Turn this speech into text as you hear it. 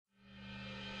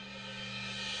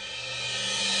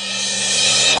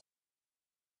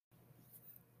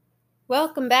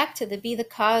Welcome back to the Be the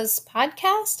Cause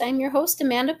podcast. I'm your host,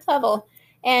 Amanda Plevel,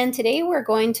 and today we're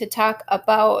going to talk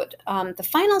about the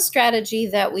final strategy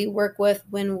that we work with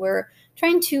when we're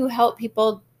trying to help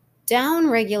people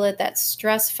down-regulate that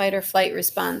stress, fight, or flight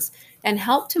response and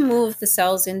help to move the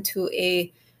cells into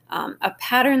a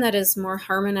pattern that is more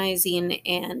harmonizing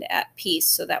and at peace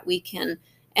so that we can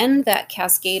end that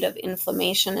cascade of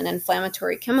inflammation and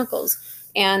inflammatory chemicals.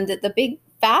 And the big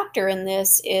factor in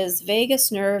this is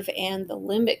vagus nerve and the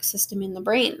limbic system in the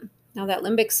brain. Now, that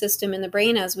limbic system in the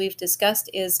brain, as we've discussed,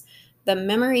 is the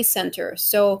memory center.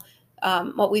 So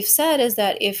what we've said is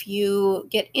that if you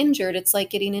get injured, it's like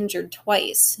getting injured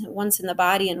twice, once in the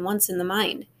body and once in the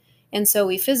mind. And so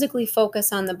we physically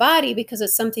focus on the body because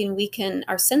it's something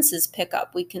our senses pick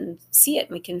up. We can see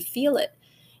it, we can feel it.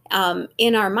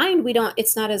 In our mind,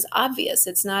 it's not as obvious,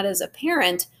 it's not as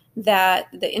apparent that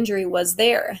the injury was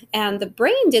there. And the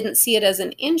brain didn't see it as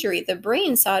an injury. The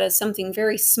brain saw it as something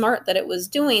very smart that it was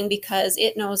doing because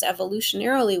it knows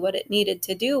evolutionarily what it needed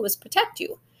to do was protect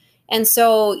you. And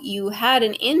so you had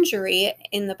an injury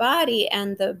in the body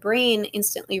and the brain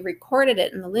instantly recorded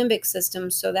it in the limbic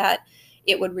system so that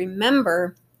it would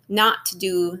remember not to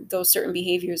do those certain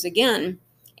behaviors again,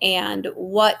 and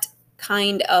what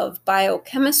kind of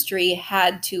biochemistry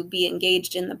had to be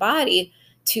engaged in the body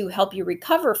to help you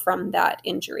recover from that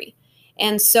injury.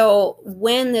 And so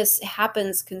when this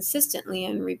happens consistently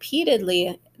and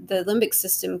repeatedly, the limbic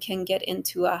system can get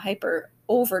into a hyper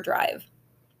overdrive.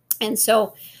 And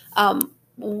so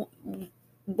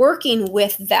working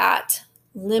with that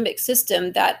limbic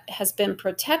system that has been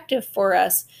protective for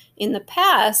us in the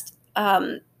past,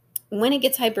 when it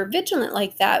gets hypervigilant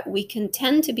like that, we can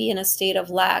tend to be in a state of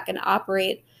lack and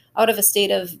operate out of a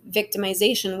state of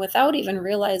victimization without even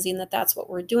realizing that that's what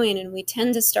we're doing. And we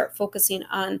tend to start focusing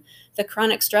on the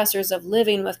chronic stressors of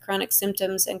living with chronic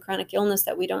symptoms and chronic illness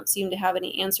that we don't seem to have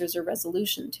any answers or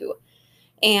resolution to.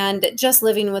 And just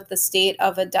living with the state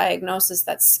of a diagnosis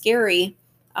that's scary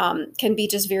can be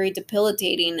just very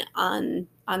debilitating on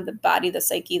the body, the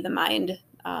psyche, the mind,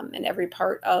 and every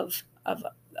part of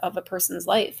a person's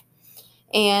life.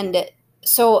 And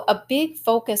so a big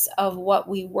focus of what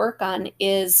we work on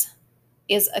is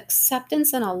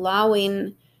acceptance and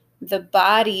allowing the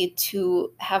body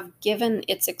to have given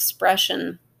its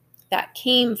expression that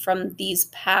came from these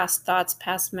past thoughts,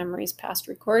 past memories, past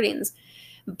recordings,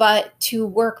 but to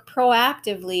work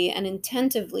proactively and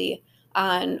intentively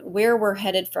on where we're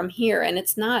headed from here. And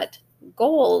it's not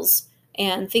goals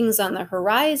and things on the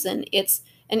horizon. It's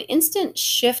an instant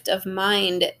shift of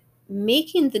mind,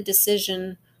 making the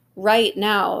decision right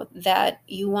now that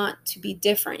you want to be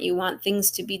different. You want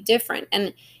things to be different.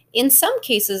 And in some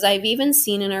cases, I've even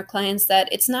seen in our clients that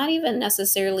it's not even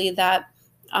necessarily that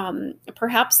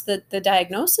perhaps the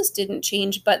diagnosis didn't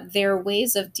change, but their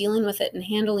ways of dealing with it and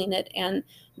handling it and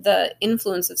the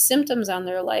influence of symptoms on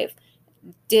their life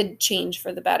did change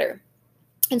for the better.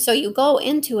 And so you go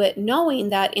into it knowing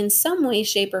that in some way,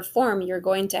 shape, or form, you're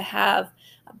going to have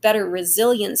better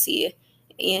resiliency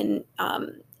in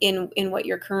what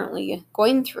you're currently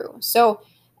going through. So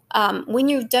when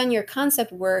you've done your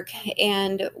concept work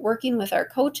and working with our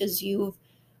coaches, you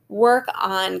work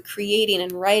on creating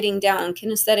and writing down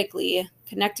kinesthetically,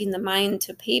 connecting the mind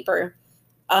to paper,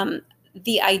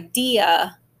 the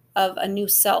idea of a new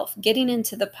self, getting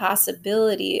into the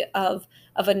possibility of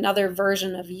another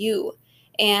version of you.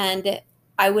 And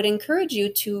I would encourage you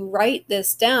to write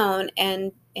this down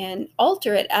and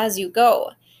alter it as you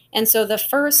go. And so the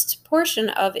first portion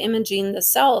of imaging the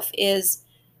self is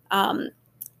kind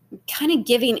of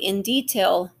giving in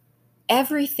detail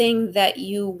everything that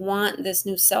you want this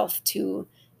new self to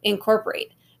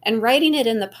incorporate and writing it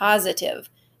in the positive.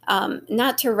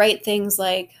 Not to write things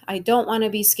like, I don't want to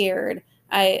be scared.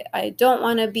 I don't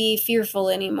want to be fearful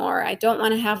anymore. I don't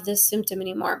want to have this symptom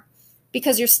anymore.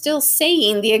 Because you're still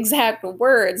saying the exact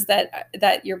words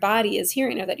that your body is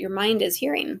hearing or that your mind is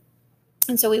hearing.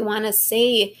 And so we want to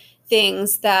say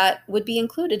things that would be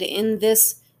included in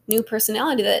this new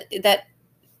personality that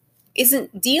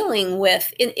isn't dealing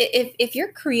with, if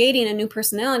you're creating a new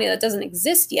personality that doesn't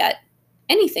exist yet,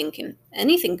 anything can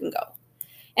go.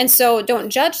 And so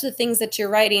don't judge the things that you're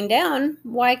writing down.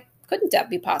 Why couldn't that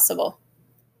be possible?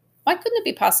 Why couldn't it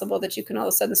be possible that you can all of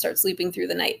a sudden start sleeping through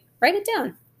the night? Write it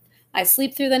down. I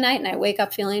sleep through the night and I wake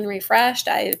up feeling refreshed.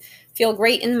 I feel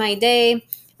great in my day.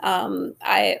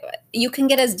 You can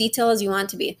get as detailed as you want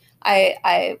to be.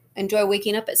 I enjoy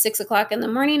waking up at 6 o'clock in the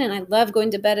morning and I love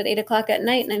going to bed at 8 o'clock at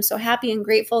night. And I'm so happy and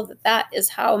grateful that is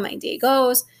how my day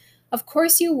goes. Of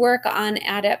course, you work on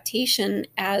adaptation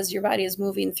as your body is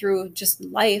moving through just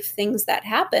life, things that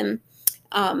happen.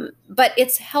 But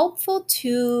it's helpful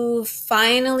to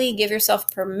finally give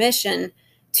yourself permission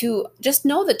to just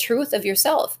know the truth of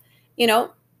yourself. You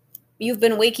know, you've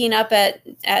been waking up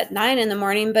at 9 in the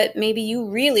morning, but maybe you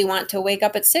really want to wake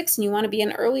up at 6 and you want to be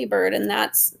an early bird, and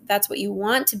that's what you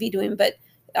want to be doing. But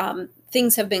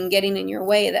things have been getting in your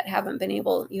way that you haven't been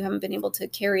able to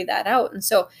carry that out. And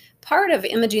so part of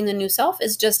imaging the new self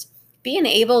is just being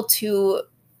able to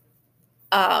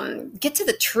get to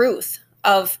the truth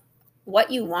of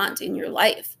what you want in your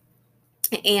life.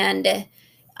 And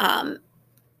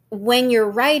when you're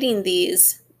writing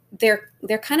these, there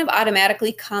kind of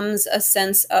automatically comes a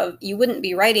sense of you wouldn't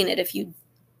be writing it if you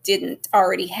didn't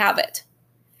already have it.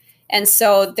 And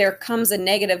so there comes a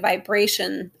negative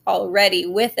vibration already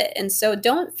with it. And so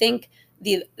don't think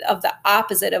of the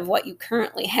opposite of what you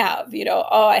currently have. You know,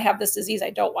 oh, I have this disease,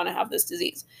 I don't want to have this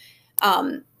disease.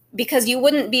 Because you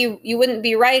wouldn't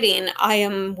be writing, I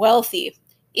am wealthy,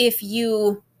 if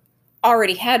you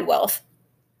already had wealth.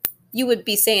 You would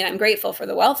be saying, I'm grateful for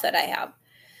the wealth that I have.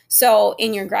 So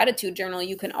in your gratitude journal,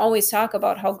 you can always talk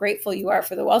about how grateful you are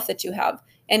for the wealth that you have.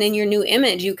 And in your new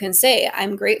image, you can say,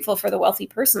 I'm grateful for the wealthy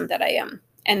person that I am,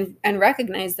 and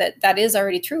recognize that that is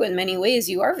already true. In many ways,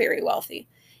 you are very wealthy.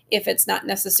 If it's not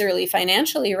necessarily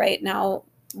financially right now,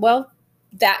 well,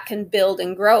 that can build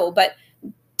and grow, but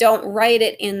don't write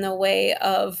it in the way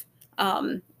of,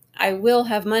 I will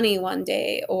have money one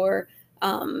day, or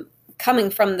coming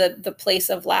from the place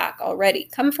of lack already.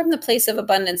 Come from the place of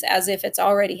abundance as if it's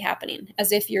already happening,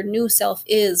 as if your new self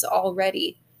is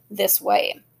already this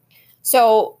way.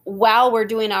 So while we're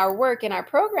doing our work in our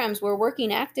programs, we're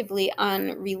working actively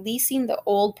on releasing the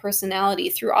old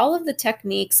personality through all of the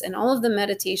techniques and all of the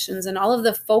meditations and all of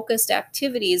the focused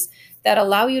activities that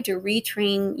allow you to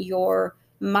retrain your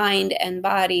mind and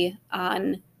body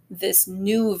on this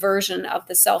new version of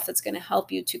the self that's going to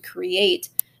help you to create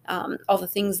all the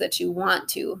things that you want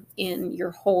to in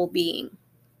your whole being.